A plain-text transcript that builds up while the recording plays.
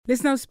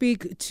Let's now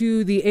speak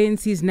to the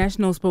ANC's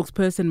national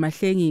spokesperson,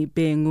 Mahlengi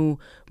Bengu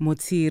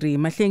Motsiri.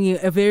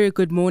 Mahlengi, a very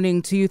good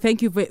morning to you.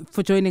 Thank you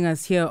for joining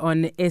us here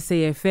on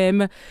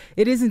SAFM.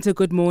 It isn't a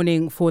good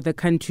morning for the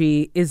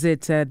country, is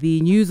it?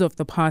 The news of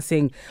the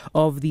passing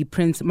of the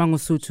Prince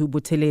Mangosuthu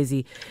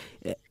Buthelezi.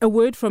 A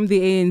word from the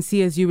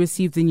ANC as you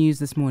received the news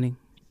this morning.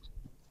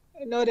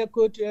 Not a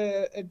good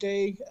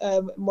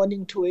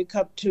morning to wake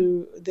up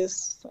to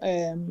this.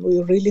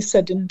 We're really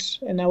saddened,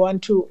 and I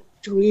want to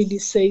really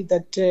say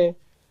that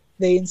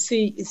the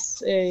ANC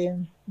is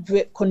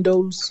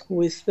condoles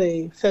with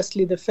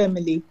firstly the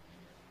family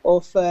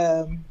of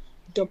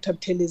Dr.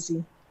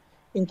 Buthelezi,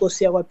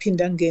 Inkosi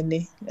yakwaPhinda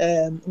Ngene,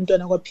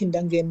 umntwana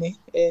kwaPhinda Ngene,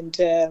 and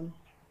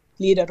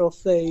leader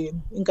of the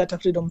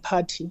Inkatha Freedom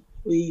Party.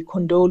 We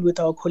condole with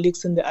our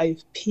colleagues in the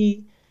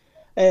IFP.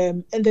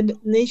 And the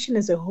nation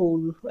as a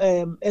whole,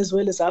 as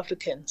well as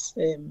Africans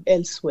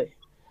elsewhere.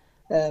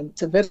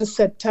 It's a very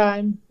sad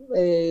time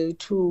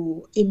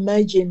to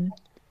imagine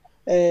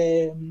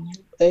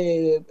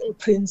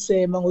Prince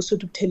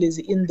Mangosuthu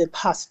Buthelezi in the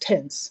past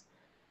tense.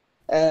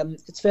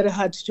 It's very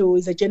hard to.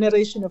 It's a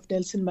generation of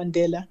Nelson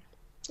Mandela.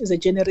 It's a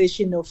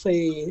generation of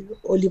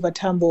Oliver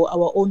Tambo,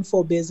 our own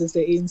forebears as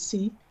the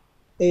ANC.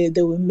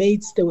 They were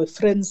mates, they were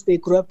friends, they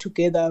grew up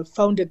together,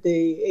 founded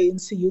the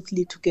ANC Youth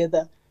League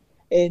together.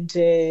 And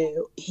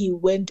he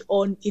went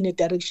on in a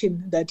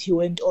direction that he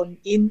went on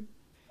in,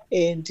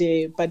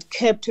 but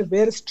kept a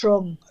very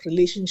strong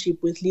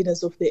relationship with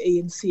leaders of the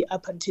ANC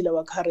up until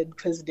our current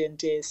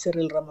president,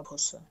 Cyril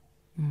Ramaphosa.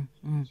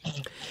 Mm-hmm.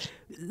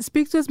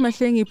 Speak to us,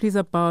 Mahlengi, please,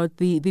 about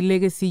the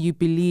legacy you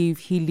believe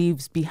he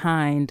leaves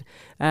behind.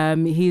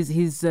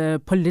 His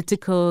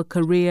political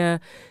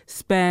career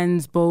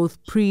spans both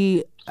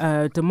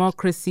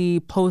democracy,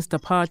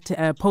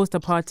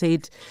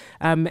 post-apartheid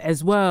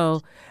as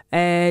well.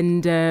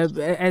 And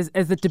as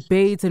the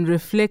debates and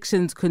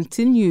reflections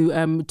continue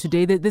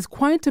today, there's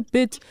quite a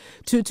bit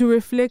to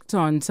reflect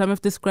on. Some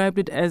have described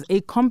it as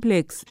a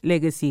complex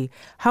legacy.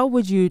 How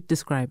would you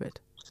describe it?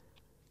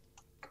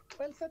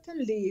 Well,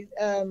 certainly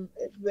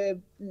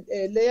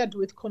layered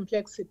with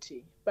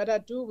complexity. But I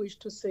do wish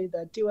to say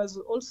that he was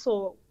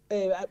also,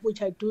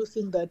 which I do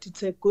think that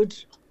it's a good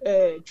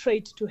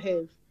trait to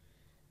have,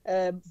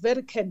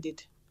 very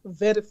candid,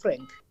 very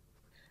frank.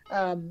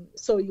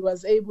 So he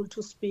was able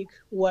to speak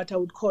what I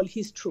would call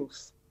his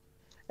truth.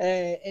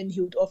 And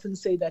he would often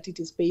say that it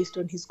is based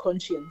on his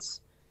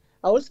conscience.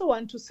 I also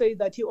want to say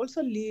that he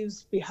also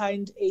leaves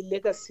behind a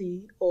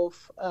legacy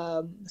of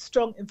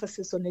strong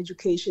emphasis on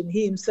education.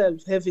 He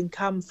himself, having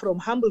come from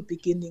humble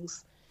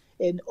beginnings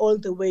and all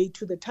the way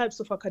to the types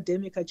of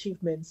academic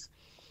achievements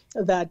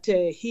that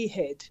he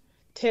had,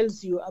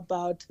 tells you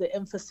about the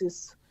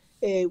emphasis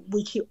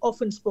which he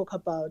often spoke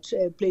about,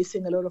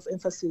 placing a lot of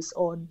emphasis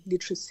on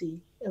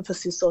literacy,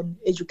 emphasis on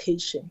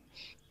education.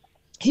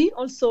 He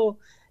also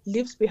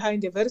leaves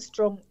behind a very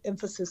strong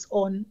emphasis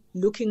on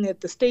looking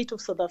at the state of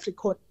South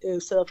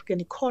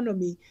African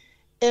economy,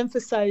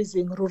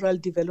 emphasizing rural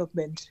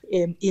development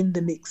in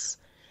the mix.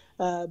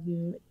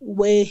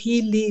 Where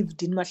he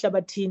lived in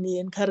Mahlabathini,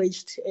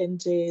 encouraged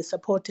and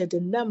supported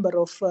a number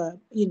of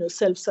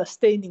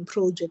self-sustaining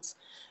projects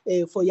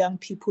for young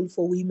people,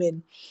 for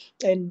women,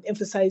 and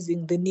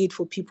emphasizing the need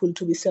for people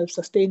to be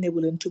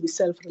self-sustainable and to be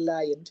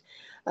self-reliant.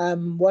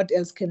 What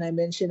else can I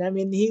mention? I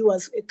mean, he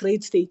was a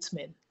great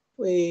statesman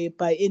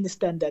by any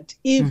standard,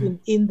 even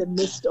in the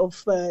midst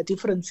of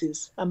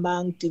differences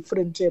among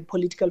different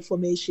political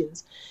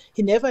formations.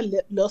 He never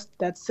lost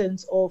that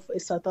sense of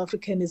South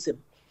Africanism.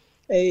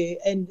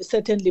 And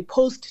certainly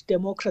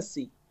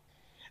post-democracy,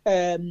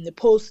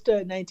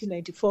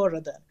 post-1994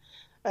 rather,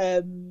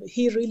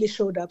 he really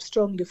showed up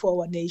strongly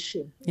for our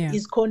nation. Yeah.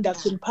 His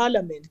conduct in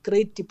Parliament,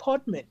 great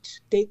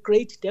deportment,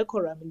 great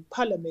decorum in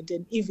Parliament,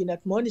 and even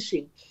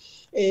admonishing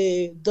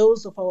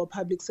those of our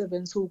public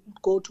servants who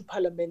go to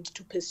Parliament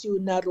to pursue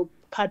narrow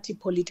party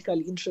political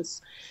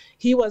interests.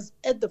 He was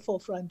at the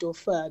forefront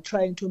of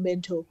trying to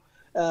mentor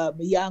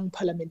young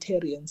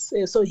parliamentarians.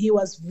 So he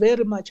was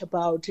very much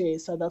about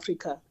South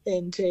Africa.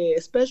 And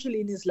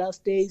especially in his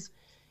last days,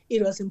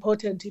 it was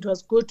important, it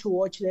was good to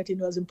watch that. It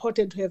was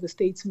important to have a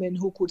statesman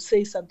who could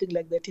say something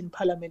like that in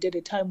Parliament at a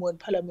time when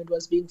Parliament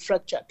was being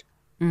fractured.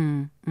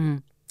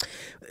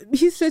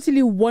 He's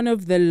certainly one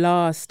of the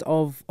last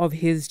of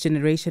his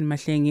generation,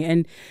 Mahlengi,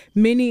 and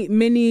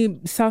many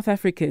South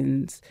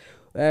Africans,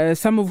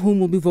 some of whom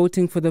will be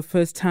voting for the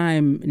first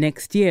time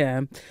next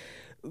year,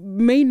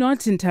 may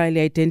not entirely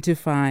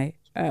identify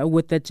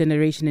with that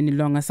generation any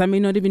longer. Some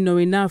may not even know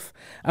enough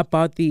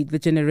about the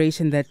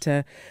generation that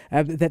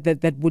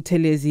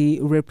Buthelezi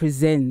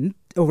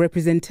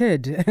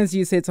represented. As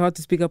you said, it's hard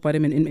to speak about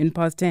him in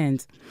past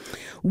tense.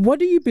 What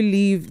do you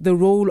believe the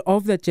role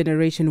of that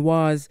generation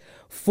was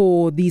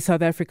for the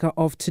South Africa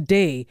of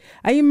today?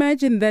 I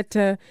imagine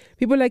that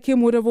people like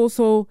him would have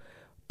also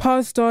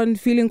passed on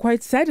feeling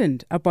quite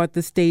saddened about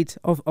the state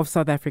of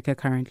South Africa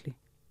currently.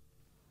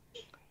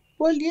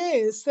 Well,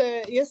 yes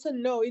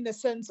and no, in a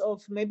sense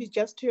of maybe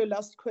just to your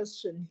last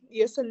question.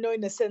 Yes and no,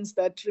 in a sense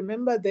that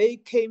remember they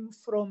came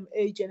from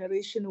a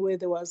generation where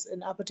there was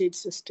an apartheid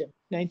system,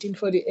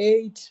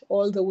 1948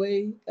 all the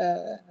way,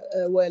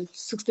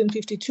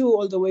 1652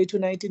 all the way to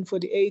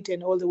 1948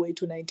 and all the way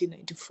to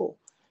 1994.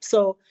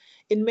 So,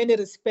 in many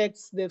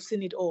respects, they've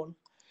seen it all.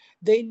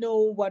 They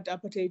know what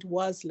apartheid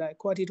was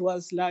like, what it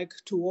was like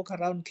to walk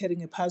around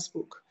carrying a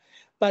passbook.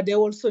 But they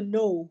also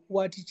know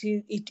what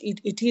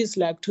it is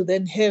like to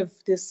then have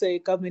this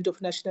government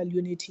of national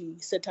unity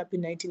set up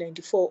in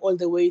 1994, all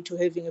the way to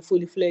having a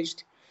fully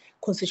fledged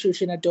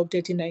constitution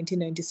adopted in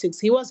 1996.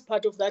 He was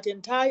part of that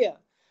entire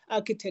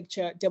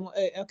architecture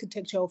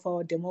of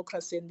our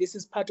democracy, and this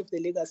is part of the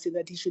legacy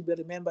that he should be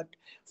remembered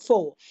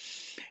for.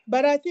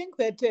 But I think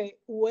that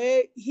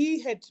where he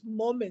had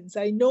moments,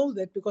 I know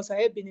that because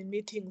I have been in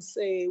meetings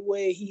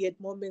where he had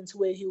moments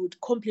where he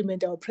would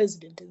compliment our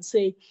president and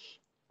say,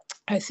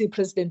 I see,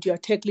 President, you are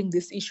tackling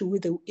this issue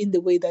in the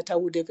way that I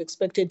would have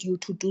expected you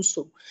to do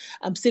so.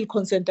 I'm still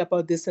concerned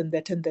about this and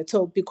that and that.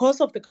 So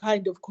because of the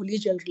kind of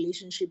collegial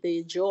relationship they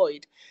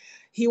enjoyed,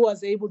 he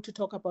was able to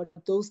talk about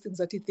those things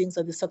that he thinks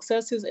are the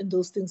successes and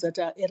those things that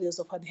are areas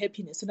of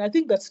unhappiness. And I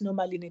think that's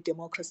normal in a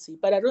democracy.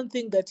 But I don't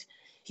think that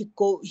he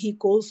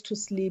goes to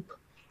sleep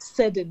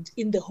saddened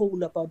in the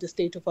whole about the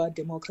state of our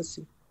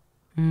democracy.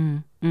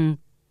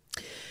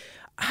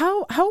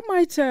 How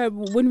might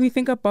when we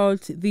think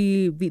about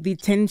the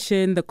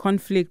tension, the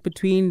conflict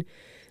between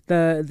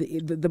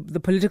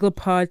the political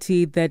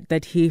party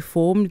that he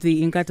formed,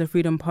 the Inkatha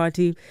Freedom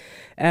Party,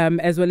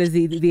 as well as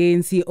the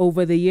ANC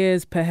over the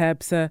years,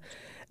 perhaps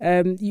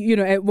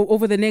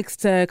over the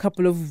next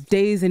couple of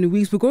days and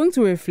weeks, we're going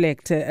to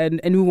reflect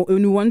and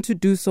we want to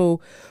do so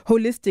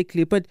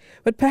holistically. But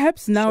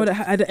perhaps now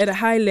at a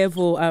high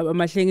level,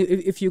 Mahleng,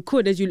 if you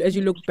could, as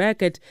you look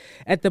back at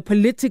the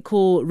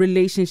political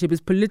relationship,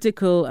 his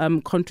political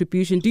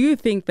contribution, do you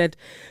think that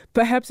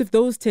perhaps if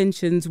those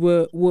tensions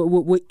were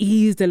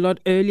eased a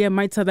lot earlier,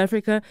 might South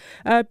Africa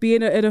be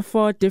in a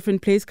far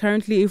different place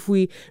currently? If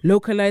we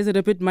localize it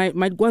a bit, might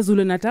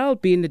KwaZulu-Natal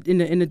be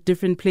in a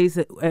different place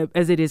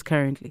as it is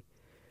currently?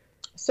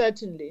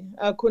 Certainly,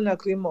 I couldn't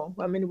agree more.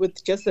 I mean,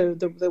 with just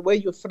the way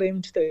you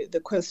framed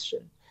the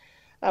question,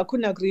 I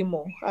couldn't agree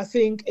more. I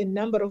think a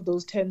number of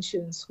those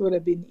tensions would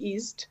have been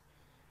eased,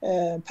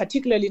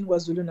 particularly in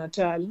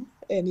KwaZulu-Natal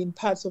and in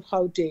parts of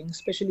Gauteng,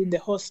 especially in the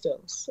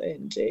hostels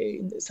and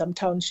in some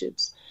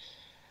townships.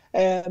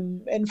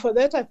 And for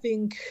that, I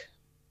think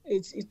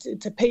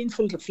it's a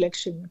painful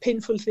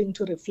thing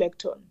to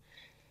reflect on.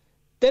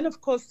 Then,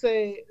 of course,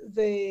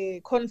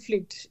 the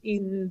conflict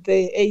in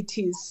the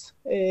 80s,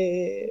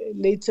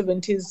 late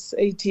 70s,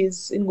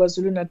 80s in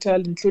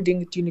KwaZulu-Natal,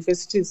 including at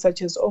universities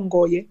such as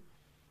Ongoye.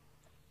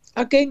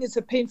 Again, it's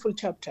a painful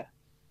chapter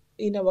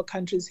in our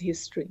country's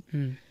history.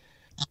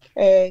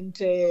 And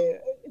there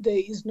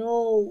is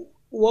no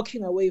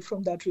walking away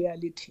from that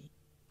reality.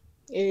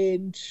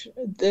 And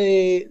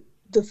the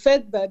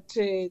fact that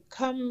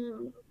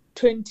come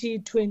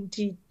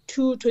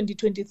 2022,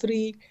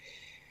 2023,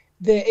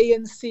 the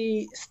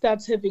ANC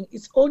starts having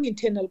its own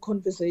internal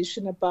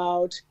conversation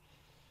about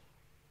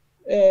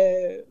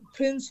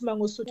Prince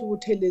Mangosuthu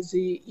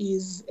Buthelezi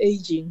is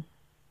aging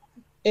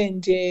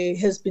and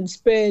has been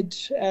spared,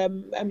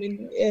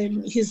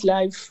 his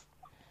life,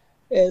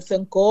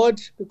 thank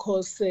God,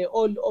 because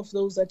all of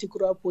those that he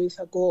grew up with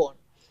are gone.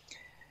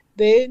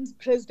 Then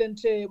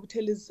President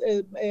Prince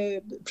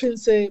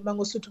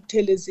Mangosuthu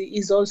Buthelezi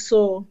is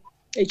also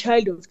a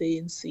child of the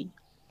ANC.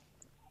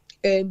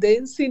 And the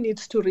ANC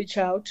needs to reach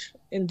out,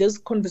 and those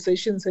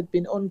conversations had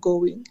been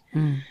ongoing,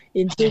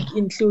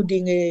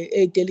 including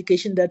a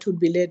delegation that will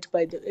be led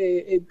by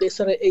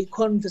a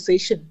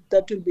conversation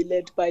that will be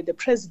led by the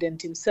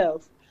president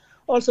himself,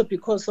 also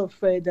because of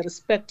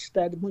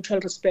the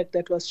mutual respect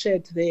that was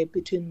shared there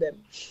between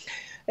them,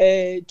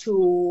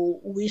 to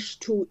wish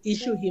to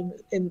issue him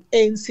an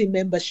ANC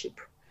membership.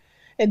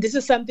 And this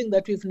is something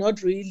that we've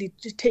not really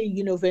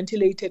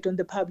ventilated on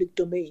the public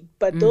domain.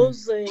 But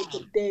those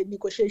the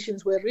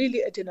negotiations were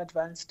really at an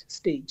advanced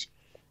stage.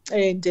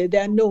 And they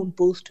are known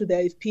both to the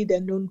IFP, they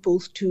are known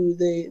both to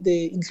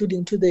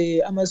including to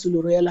the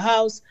AmaZulu Royal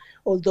House,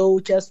 although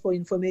just for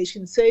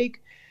information's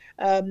sake.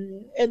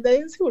 And the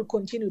ANC will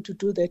continue to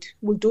do that,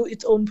 will do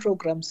its own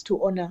programs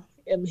to honor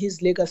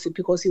his legacy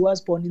because he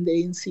was born in the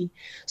ANC.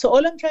 So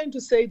all I'm trying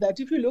to say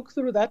that if you look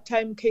through that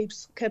time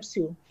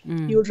capsule,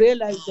 you'll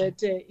realize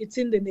that it's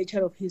in the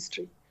nature of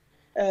history.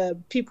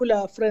 People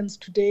are friends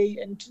today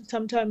and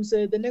sometimes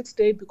the next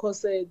day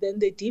because then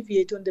they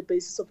deviate on the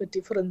basis of a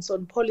difference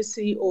on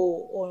policy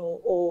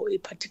or a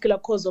particular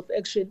course of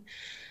action,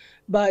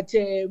 but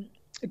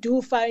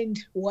do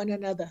find one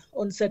another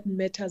on certain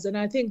matters. And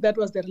I think that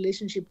was the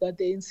relationship that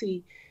the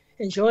ANC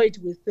enjoyed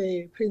with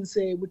Prince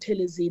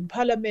Buthelezi in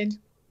Parliament.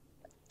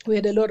 We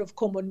had a lot of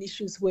common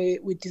issues where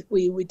we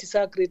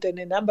disagreed, and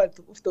a number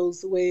of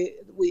those where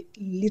we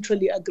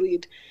literally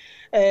agreed.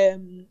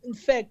 In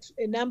fact,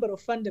 a number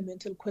of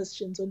fundamental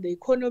questions on the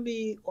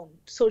economy, on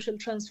social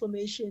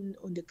transformation,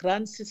 on the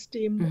grant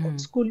system, on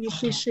school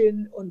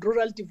nutrition, on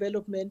rural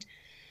development.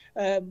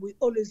 We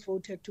always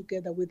voted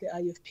together with the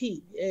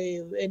IFP,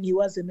 and he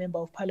was a member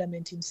of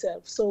parliament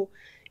himself. So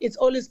it's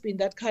always been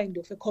that kind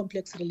of a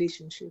complex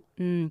relationship.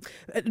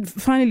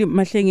 Finally,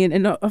 Mahlengi,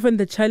 and often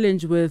the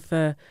challenge with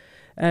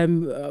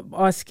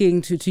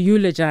asking to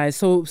eulogize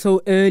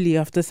so early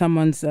after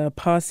someone's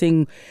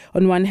passing.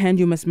 On one hand,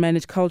 you must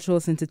manage cultural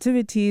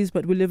sensitivities,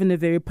 but we live in a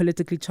very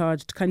politically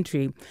charged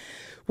country.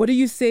 What do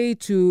you say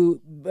to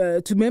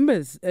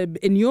members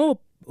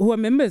who are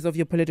members of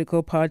your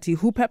political party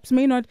who perhaps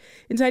may not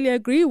entirely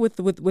agree with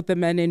the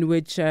manner in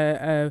which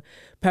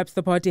perhaps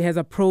the party has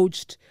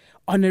approached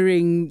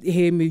honouring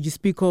him? You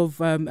speak of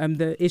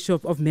the issue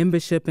of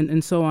membership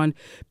and so on,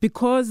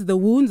 because the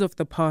wounds of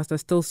the past are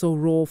still so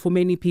raw for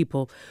many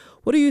people.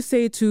 What do you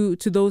say to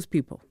those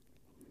people?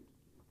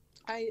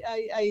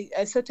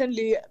 I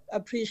certainly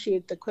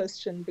appreciate the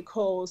question,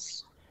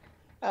 because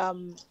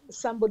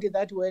somebody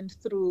that went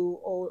through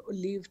or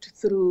lived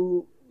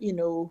through,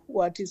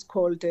 what is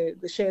called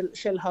the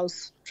Shell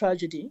House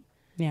tragedy,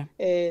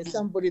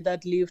 somebody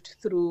that lived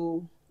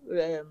through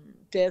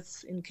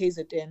deaths in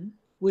KZN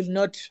will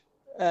not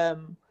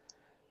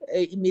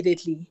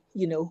immediately,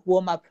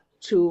 warm up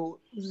to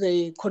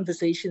the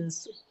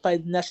conversations by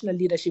the national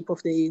leadership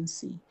of the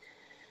ANC.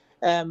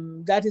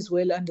 That is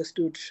well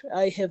understood.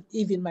 I have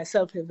even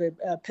myself have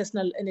a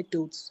personal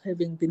anecdotes,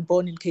 having been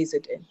born in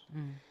KZN.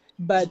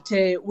 But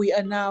we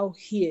are now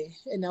here,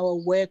 and our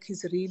work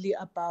is really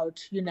about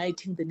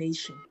uniting the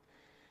nation.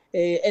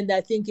 And I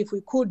think if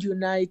we could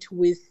unite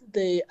with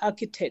the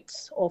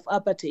architects of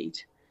apartheid,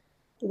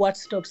 what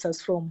stops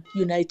us from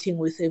uniting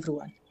with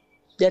everyone?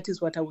 That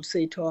is what I would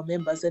say to our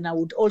members. And I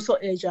would also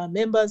urge our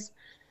members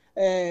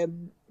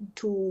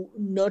to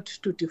not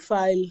to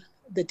defile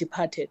the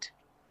departed.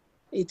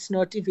 It's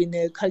not even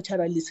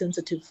culturally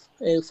sensitive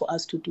for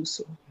us to do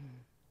so.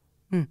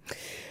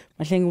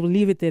 Mahlengi, we'll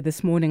leave it there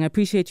this morning. I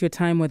appreciate your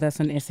time with us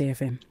on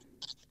SAFM.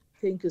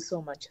 Thank you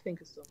so much.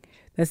 Thank you so much.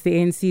 That's the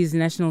ANC's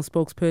national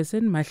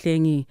spokesperson,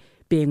 Mahlengi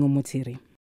Buthelezi.